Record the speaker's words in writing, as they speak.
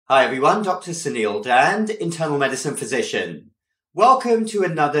Hi everyone, Dr. Suneel, Dhand, internal medicine physician. Welcome to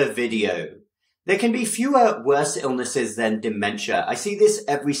another video. There can be fewer worse illnesses than dementia. I see this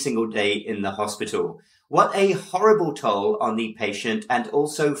every single day in the hospital. What a horrible toll on the patient and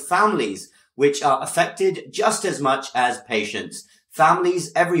also families, which are affected just as much as patients.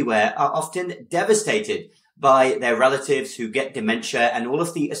 Families everywhere are often devastated by their relatives who get dementia and all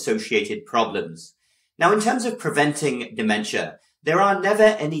of the associated problems. Now, in terms of preventing dementia, there are never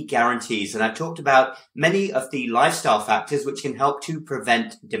any guarantees, and I've talked about many of the lifestyle factors which can help to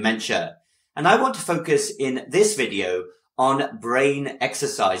prevent dementia. And I want to focus in this video on brain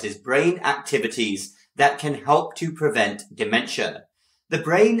exercises, brain activities that can help to prevent dementia. The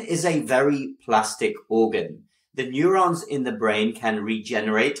brain is a very plastic organ. The neurons in the brain can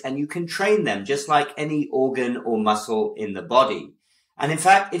regenerate and you can train them just like any organ or muscle in the body. And in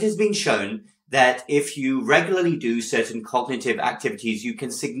fact, it has been shown that if you regularly do certain cognitive activities, you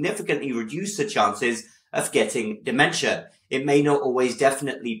can significantly reduce the chances of getting dementia. It may not always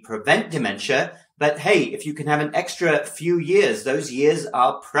definitely prevent dementia, but hey, if you can have an extra few years, those years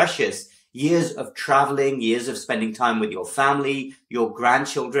are precious. Years of traveling, years of spending time with your family, your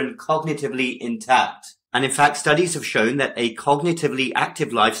grandchildren, cognitively intact. And in fact, studies have shown that a cognitively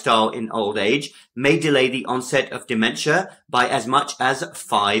active lifestyle in old age may delay the onset of dementia by as much as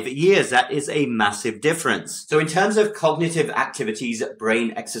 5 years. That is a massive difference. So in terms of cognitive activities,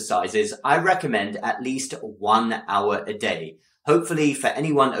 brain exercises, I recommend at least 1 hour a day. Hopefully for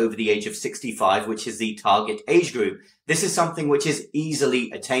anyone over the age of 65, which is the target age group, this is something which is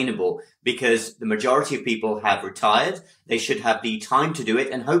easily attainable because the majority of people have retired. They should have the time to do it,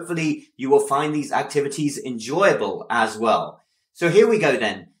 and hopefully you will find these activities enjoyable as well. So here we go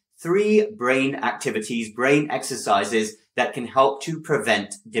then. 3 brain activities, brain exercises that can help to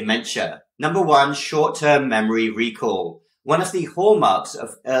prevent dementia. Number 1, short-term memory recall. One of the hallmarks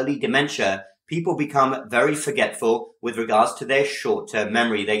of early dementia, people become very forgetful with regards to their short-term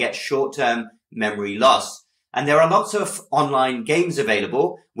memory. They get short-term memory loss. And there are lots of online games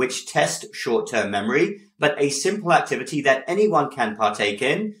available which test short-term memory, but a simple activity that anyone can partake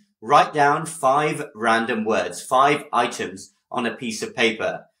in, write down 5 random words, 5 items on a piece of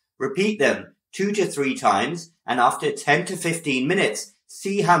paper. Repeat them 2 to 3 times, and after 10 to 15 minutes,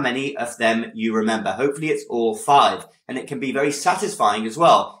 see how many of them you remember. Hopefully it's all 5, and it can be very satisfying as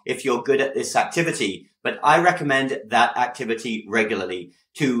well if you're good at this activity. But I recommend that activity regularly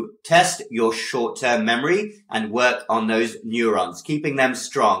to test your short-term memory and work on those neurons, keeping them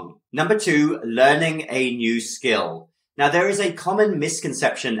strong. Number 2, learning a new skill. Now, there is a common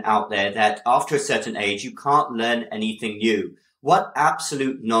misconception out there that after a certain age, you can't learn anything new. What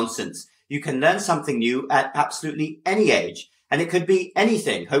absolute nonsense. You can learn something new at absolutely any age, and it could be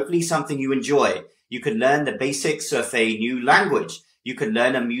anything, hopefully something you enjoy. You can learn the basics of a new language. You can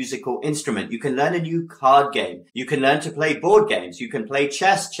learn a musical instrument. You can learn a new card game. You can learn to play board games. You can play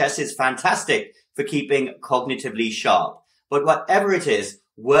chess. Chess is fantastic for keeping cognitively sharp. But whatever it is,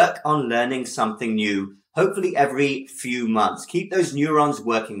 work on learning something new, hopefully every few months. Keep those neurons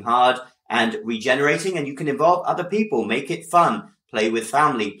working hard and regenerating, and you can involve other people. Make it fun. Play with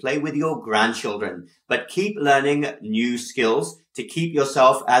family. Play with your grandchildren. But keep learning new skills to keep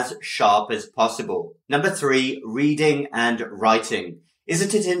yourself as sharp as possible. Number 3, reading and writing.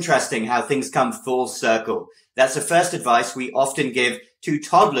 Isn't it interesting how things come full circle? That's the first advice we often give to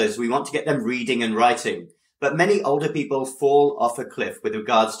toddlers. We want to get them reading and writing. But many older people fall off a cliff with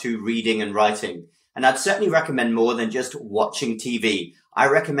regards to reading and writing. And I'd certainly recommend more than just watching TV. I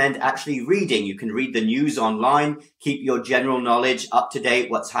recommend actually reading. You can read the news online, keep your general knowledge up to date,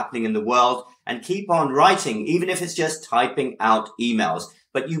 what's happening in the world, and keep on writing, even if it's just typing out emails.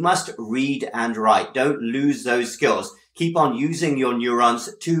 But you must read and write. Don't lose those skills. Keep on using your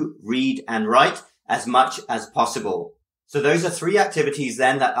neurons to read and write as much as possible. So those are 3 activities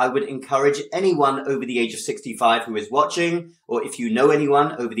then that I would encourage anyone over the age of 65 who is watching, or if you know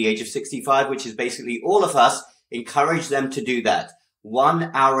anyone over the age of 65, which is basically all of us, encourage them to do that.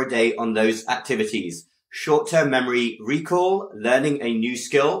 1 hour a day on those activities. Short-term memory recall, learning a new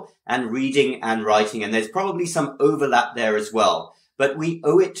skill, and reading and writing. And there's probably some overlap there as well. But we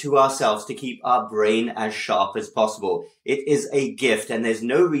owe it to ourselves to keep our brain as sharp as possible. It is a gift, and there's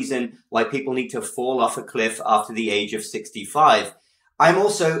no reason why people need to fall off a cliff after the age of 65. I'm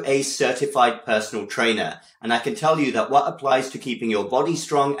also a certified personal trainer, and I can tell you that what applies to keeping your body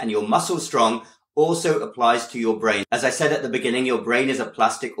strong and your muscles strong also applies to your brain. As I said at the beginning, your brain is a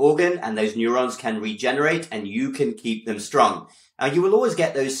plastic organ and those neurons can regenerate and you can keep them strong. Now, you will always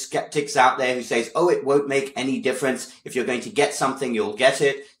get those skeptics out there who says, oh, it won't make any difference. If you're going to get something, you'll get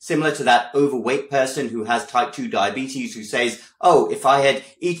it. Similar to that overweight person who has type 2 diabetes who says, oh, if I had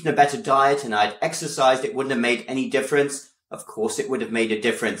eaten a better diet and I'd exercised, it wouldn't have made any difference. Of course, it would have made a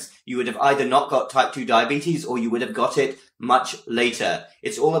difference. You would have either not got type 2 diabetes or you would have got it much later.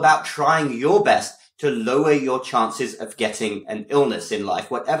 It's all about trying your best to lower your chances of getting an illness in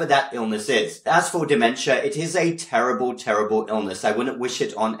life, whatever that illness is. As for dementia, it is a terrible, terrible illness. I wouldn't wish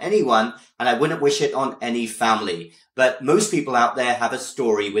it on anyone, and I wouldn't wish it on any family. But most people out there have a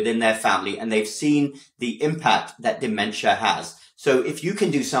story within their family, and they've seen the impact that dementia has. So if you can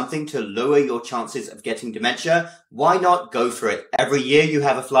do something to lower your chances of getting dementia, why not go for it? Every year you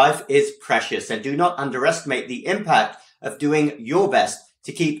have of life is precious, and do not underestimate the impact of doing your best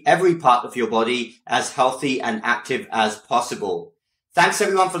to keep every part of your body as healthy and active as possible. Thanks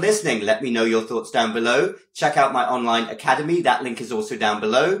everyone for listening. Let me know your thoughts down below. Check out my online academy. That link is also down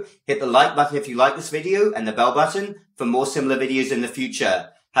below. Hit the like button if you like this video and the bell button for more similar videos in the future.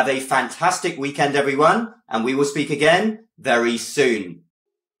 Have a fantastic weekend, everyone, and we will speak again very soon.